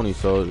saving Tony,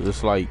 so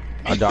it's like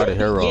I died a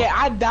hero. Yeah,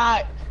 I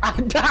died. I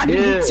died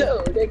Yeah.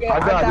 too, nigga. I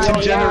got died 2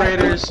 live.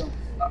 generators.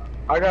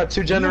 I got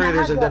 2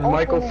 generators, had and then to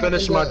Michael open it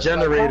finished and my just,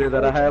 generator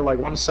that I open it. had like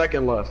 1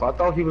 second left. I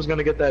thought he was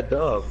gonna get that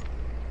dub.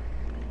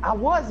 I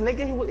was,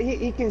 nigga.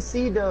 He can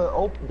see the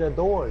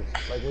doors.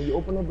 Like when you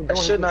open up the door. That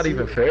he shit can not see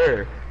even it.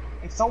 fair.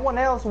 If someone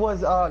else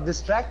was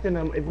distracting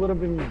him, it would have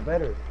been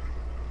better.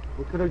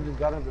 We could have just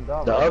gotten the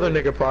dog. The other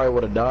nigga probably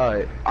would have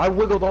died. I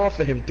wiggled off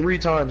of him 3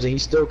 times, and he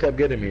still kept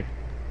getting me.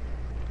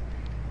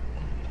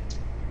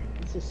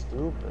 This is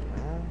stupid,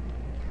 man.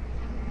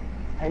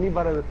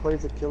 Anybody that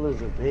plays a killer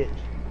is a bitch.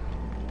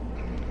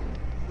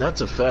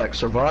 That's a fact.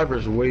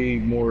 Survivor's way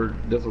more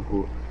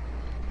difficult.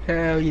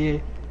 Hell yeah.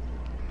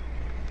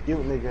 You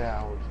nigga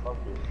out. Fuck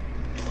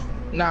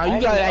it. Nah, I you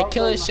ain't got gonna that lie,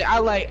 killing bro. shit. I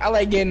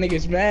like getting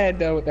niggas mad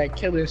though with that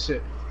killing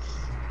shit.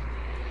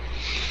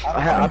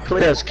 I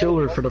played as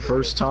killer for the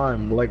first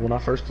time. Like when I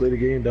first played the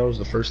game, that was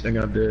the first thing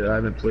I did. I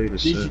haven't played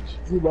it Did since.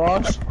 you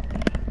lost?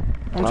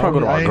 I'm trying to go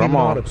to I my ain't even know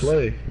how grandma's. to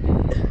play.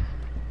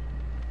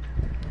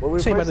 When we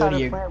So you first about to go to started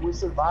your- playing, we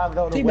survived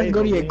all the So you way. about to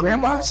go to but your we-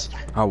 grandma's?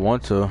 I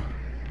want to.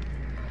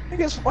 Nigga,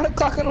 it's 1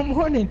 o'clock in the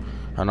morning.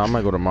 And I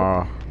might go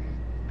tomorrow.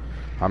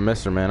 I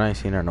miss her, man. I ain't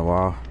seen her in a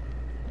while.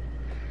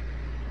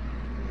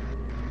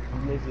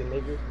 Miss you,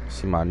 nigga.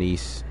 See my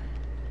niece.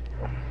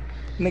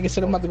 Nigga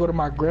said I'm about to go to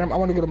my I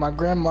want to go to my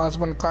grandma's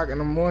 1 o'clock in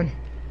the morning.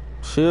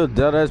 She'll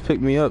dead ass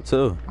pick me up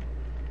too.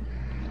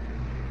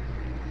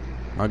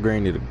 My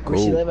granny need to Where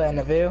she go. live at in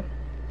the Ville?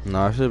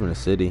 Nah, she live in the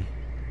city.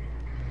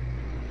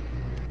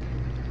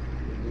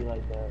 Be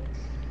like that.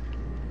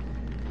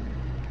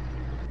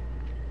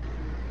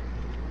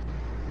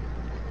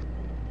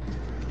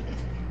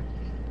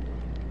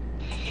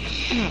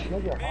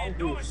 Nigga,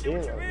 hungry as shit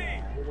right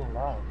now. ain't gonna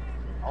lie.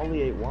 I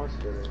only ate once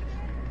today.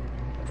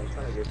 I'm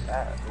trying to get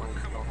fat.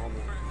 No homo.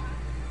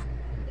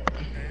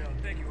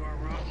 Thank you,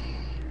 Rob.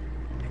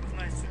 It was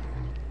nice.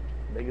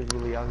 Niggas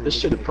really out here. This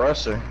shit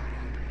depressing.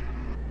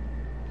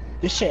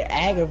 This shit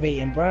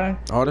aggravating, bro.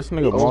 All this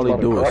nigga Molly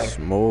do is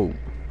smoke.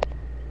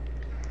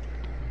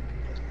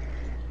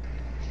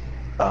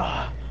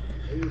 Ah,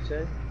 What you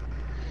say?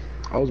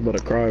 I was about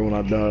to cry when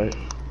I died.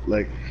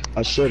 Like,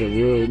 I shed a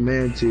real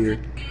man tear.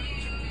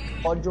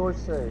 What George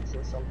said? Say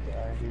something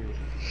I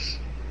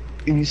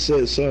hear. He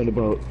said something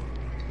about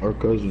our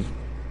cousin.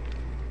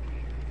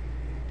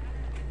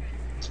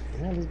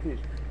 Man, this bitch.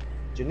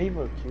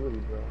 Geneva cutie,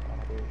 bro. I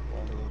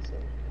don't know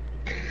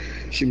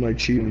what She might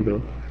cheat me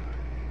though.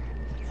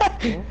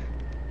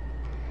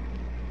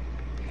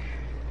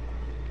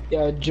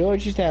 Yo,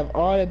 George used to have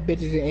all the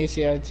bitches in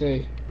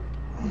ACIT.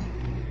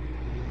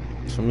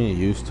 So me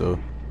used to.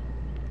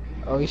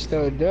 Oh, he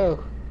still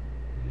do.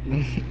 I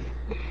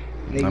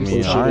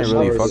mean, I ain't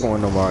really fucking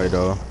with nobody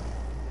though.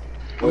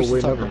 Oh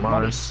wait, never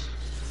mind.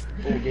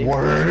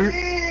 Word.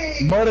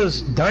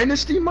 Mutters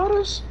Dynasty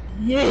Mutters.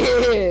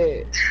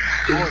 Yeah.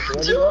 George,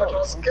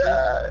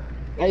 God.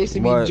 I used to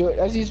be What? George.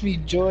 That used to be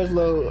George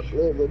Low.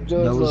 George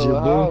That was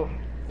your Low.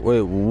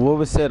 Wait, what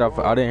was said? I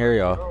didn't hear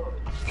y'all.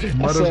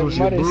 Mutters said was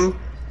your Mutters. boo.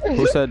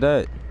 Who said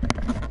that?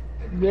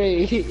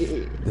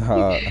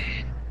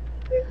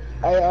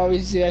 I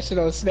always see that shit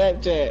on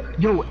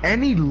Snapchat. Yo,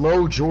 any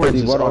low George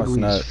is What on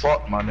ugly as Snap?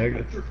 fuck, my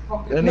nigga.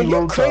 Any Nigga,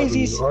 low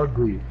crazy. is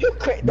ugly. You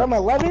crazy? Them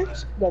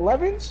 11s? The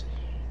 11s?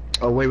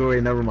 Oh wait,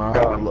 never mind.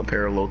 I got a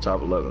pair of low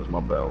top 11s. My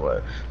bad.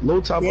 What?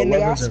 Low top Yeah,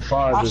 11s and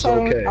 5s is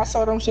okay. I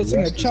saw them shits in the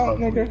Rest is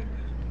trunk, ugly.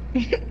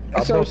 nigga.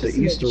 I saw bought them the shits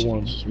in Easter trunk.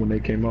 ones when they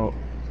came out.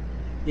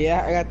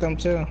 Yeah, I got them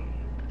too.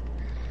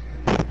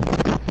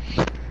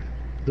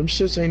 Them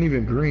shits ain't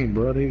even green,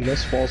 bro.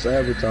 That's false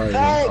advertising.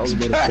 I Thanks, was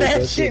bro. about to take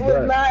That shit was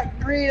back. not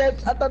green. I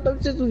thought them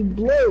shits was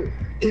blue.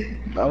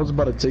 I was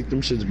about to take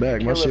them shits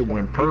back. My shit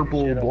went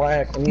purple,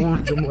 black,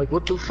 orange. I'm like,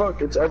 what the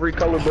fuck? It's every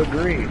color but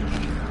green.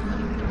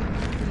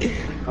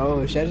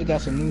 Oh, shit, I just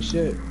got some new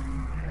shit.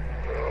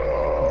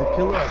 The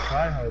killer at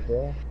Tryhard,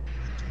 bro.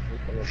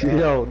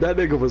 Yo, that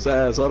nigga was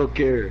ass. I don't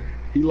care.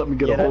 He let me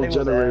get Yeah, a that whole nigga was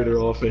generator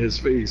ass. off of his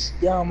face.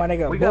 Yo, my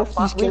nigga, We got both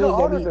these we got killers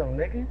all that of we... them,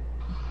 nigga.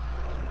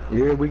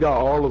 Yeah, we got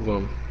all of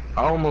them.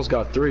 I almost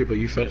got 3, but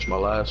you finished my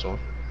last one.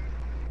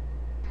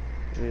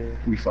 Yeah.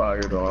 We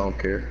fired though. I don't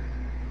care.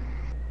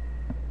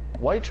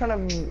 Why you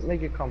trying to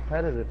make it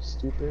competitive,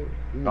 stupid?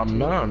 I'm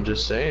not. I'm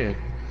just saying.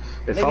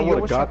 If Nigga, I you would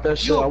have was got that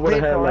you shit, a I would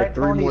have bitch, had alright, like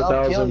 3 Tony? more I'll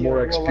kill thousand you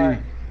more in real XP.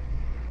 life.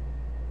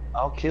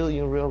 I'll kill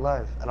you in real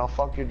life, and I'll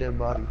fuck your dead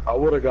body. I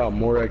would have got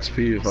more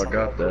XP if I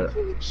got that.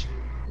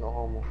 No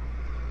homo.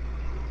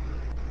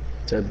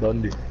 Ted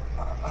Bundy.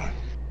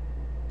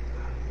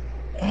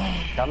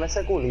 Dame ese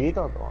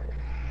culito, Tony.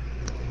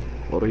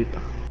 Ahorita.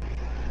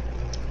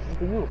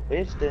 You a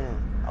bitch then.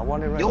 I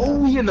want it right Yo, now.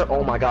 we in the.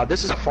 Oh my god,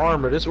 this is a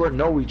farmer. This is where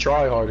No We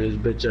Try Hard is,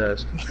 bitch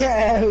ass.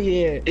 Hell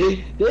yeah.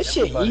 This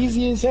shit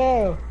easy as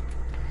hell.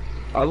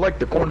 I like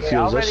the Okay, I cornfields. That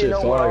already shit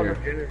know where all the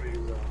fire.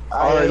 generators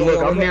are. Alright, yeah, look,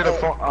 yeah, I'm near the.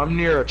 where- I'm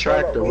near a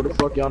tractor. Where the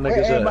fuck y'all Where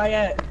niggas everybody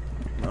at? at?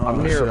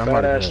 I'm near a I'm fat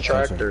not ass paying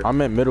attention. tractor. I'm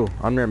in middle.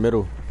 I'm near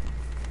middle.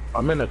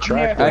 I'm in a near a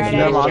tractor. fat Actually,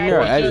 never mind. I'm near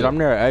an tractor. exit. I'm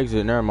near an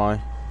exit. Never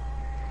mind.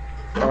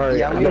 Alright,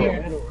 Yeah, I'm yo,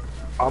 here.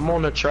 I'm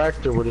on a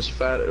tractor with this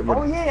fat.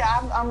 Oh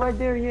yeah, I'm right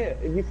there. Yeah,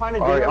 if you find a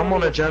Alright, generator, I'm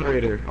on a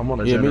generator. I'm on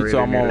a Yeah, me generator too,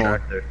 I'm near on the one.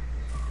 tractor.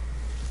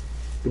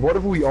 What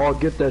if we all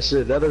get that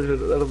shit?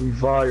 That'll be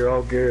fire. I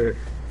don't care.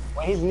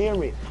 Wait, he's near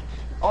me.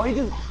 Oh, he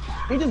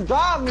just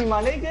got me,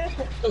 my nigga.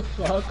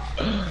 Fuck.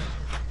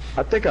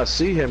 I think I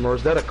see him, or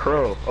is that a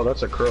crow? Oh,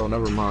 that's a crow.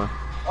 Never mind.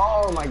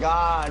 Oh my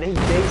God, it's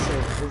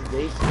Jason. It's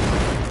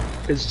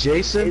Jason. It's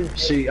Jason.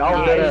 It's- See, I'll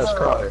yeah, dead it's ass a-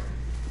 cry.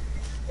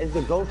 It's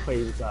the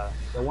Ghostface guy,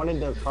 the one in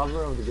the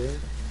cover of the game.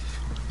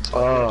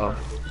 Uh,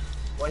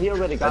 Well, he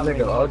already got That me.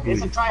 In nigga the hook. ugly.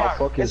 It's a I'll tryhard.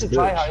 fuck It's his a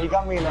tryhard. bitch. He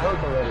got me in the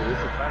hook already.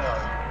 It's a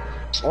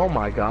tryhard. oh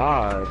my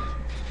god.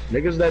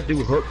 Niggas that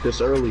do hook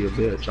this early a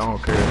bitch. I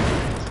don't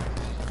care.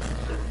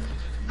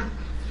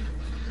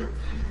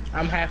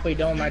 I'm halfway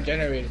done with my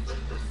generator.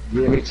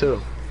 Yeah, me too.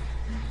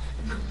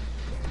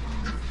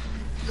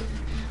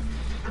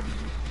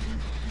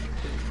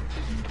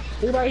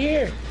 Who right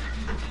here?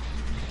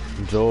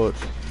 George.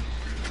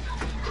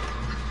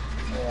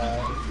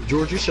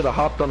 George, you should have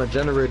hopped on a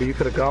generator. You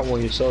could have got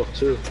one yourself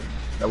too.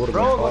 That would have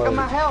Bro, been look at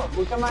my fire. health.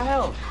 Look at my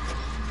health.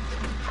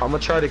 I'm gonna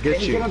try to get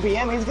He's you. gonna be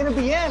him. He's gonna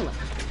be him.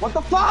 What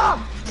the fuck?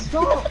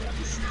 Stop.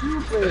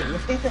 Stupid.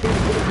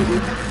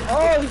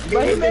 Oh,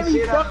 but he made me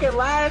Shit up. fucking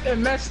laugh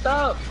and messed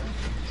up.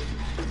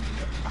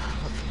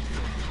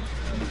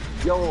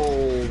 Yo,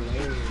 man.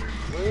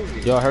 Where is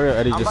he? Yo, hurry up,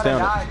 Eddie. I'm Just about stay to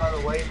on it. die, by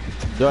the way.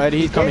 Yo, Eddie,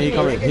 he's coming. He's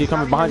coming. He's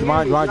coming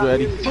behind you,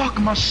 Eddie. Fuck,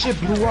 my shit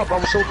blew up. I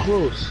was so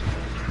close.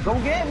 Go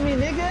get me,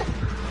 nigga.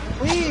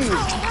 Please.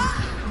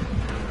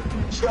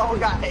 Yo,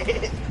 got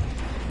hit.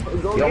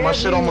 Go Yo, get my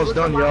shit me. almost Look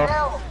done, at my y'all.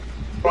 health.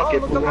 Fuck, Yo,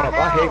 it look blew at up. my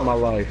I hate health. my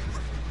life.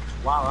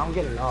 Wow, I'm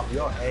getting off.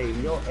 Yo, hey.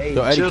 Yo,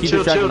 Eddie, Chill, keep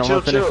chill, it tracking. chill, I'm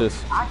gonna finish chill.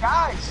 this. I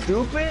died,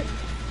 stupid.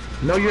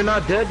 No, you're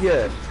not dead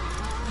yet.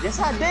 Yes,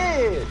 I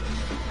did.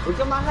 Look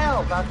at my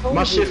health. I told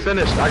My you. shit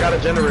finished. I got a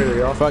generator,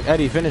 y'all. Fuck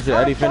Eddie, finish it.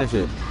 Eddie, finish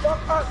it.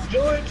 Fuck up,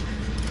 George.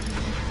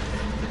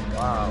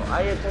 Wow,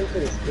 I attempt to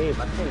escape.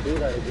 I can't do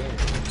that again.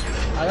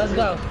 Alright, let's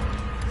go.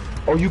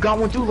 Oh, you got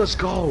one too? Let's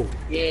go.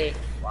 Yeah.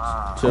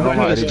 Wow. Chill, hold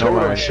on, Eddie, hold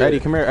on. Eddie,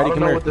 come here. I Eddie, don't come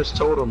know here. what this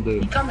totem do.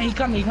 He coming.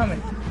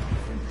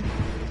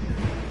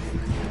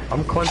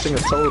 I'm clenching a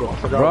totem. I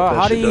forgot Bro, what that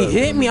how did shit he does.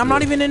 hit me? I'm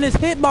not even in his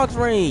hitbox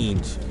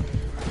range.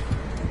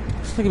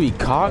 This nigga be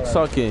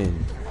cocksucking.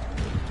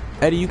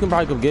 Eddie, you can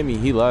probably come get me.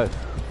 He left.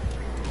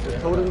 The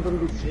totem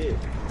don't do shit.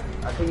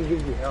 I think it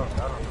gives you health.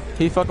 I don't know.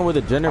 He fucking with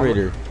a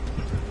generator.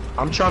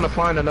 I'm trying to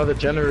find another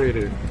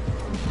generator.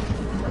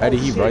 Eddie,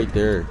 he shit. right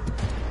there.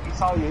 He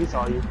saw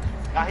you.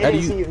 Nah, he Eddie,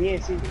 ain't see you. He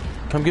ain't see you.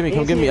 Come get me, He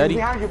come ain't get see me, you. Eddie.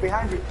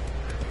 Behind you.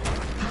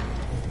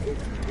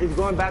 He's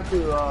going back to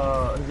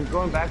George. He's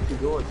going back to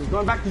George.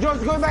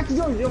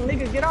 Yo,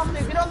 nigga, get off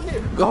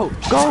there. Go,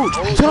 jump!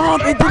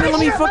 It didn't let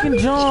me fucking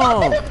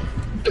jump.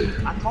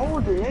 I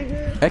told you,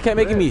 nigga. That kept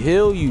making me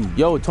heal you.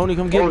 Yo, Tony,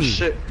 come get Oh me.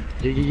 shit.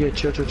 Yeah.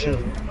 Chill.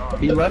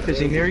 He left. Is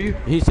he near you?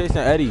 He's chasing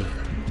Eddie.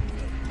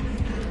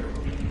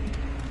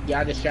 Yeah,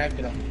 I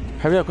distracted him.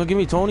 Hurry up, come get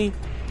me, Tony.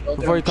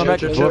 Before he come Chill, back,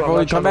 chill, chill. before I'm he not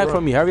come trying to back from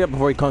run. me. Hurry up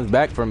before he comes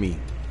back from me.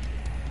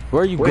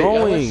 Where are you Wait, yo,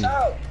 going? What's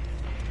up?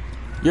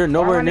 You're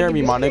nowhere Why near nigga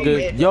me, my get nigga.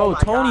 hit? Yo,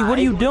 Tony, what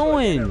are you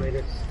doing?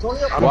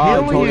 I'm Wow,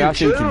 healing Tony, you, I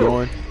see what you're chill.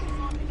 doing.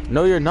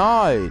 No, you're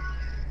not.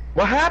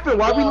 What happened?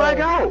 Why we Yo. lag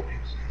out?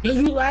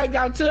 You lagged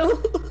out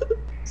too?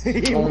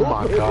 Oh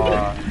my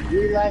god.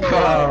 You like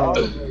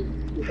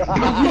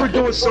You were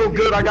doing so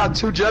good. I got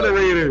 2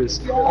 generators.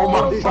 Oh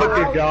my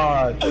fucking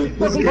god.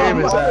 This game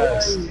is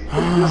ass.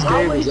 This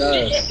game is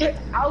ass.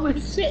 I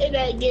was sitting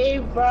that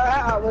game, bro.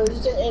 I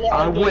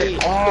game.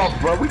 went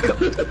off, bro. We could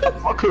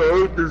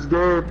hate this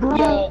game, bro.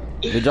 Yo,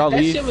 Did y'all that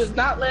leave? shit was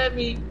not letting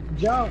me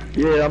jump.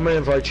 Yeah, I'm gonna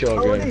invite y'all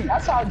again.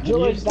 That's how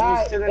George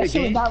died. still in That the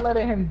shit was game? not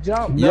letting him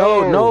jump.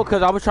 Yo, No. no,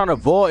 cause I was trying to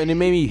vault and it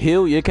made me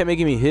heal you. It kept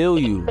making me heal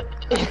you.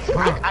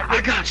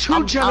 I got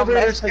 2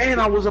 generators and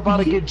I was about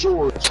to get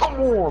George. Come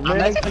on, I'm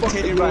man.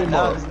 spectating right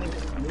now. This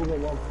nigga's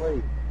moving one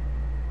play.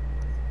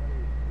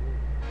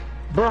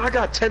 Bro, I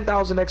got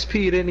 10,000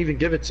 XP. It didn't even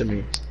give it to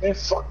me. Man,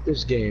 fuck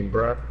this game,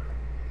 bro.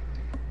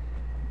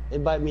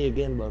 Invite me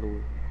again, by the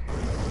way.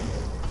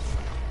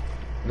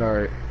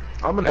 Alright.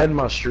 I'm gonna end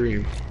my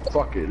stream.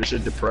 Fuck it. This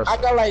shit depressing.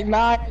 I got like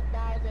 9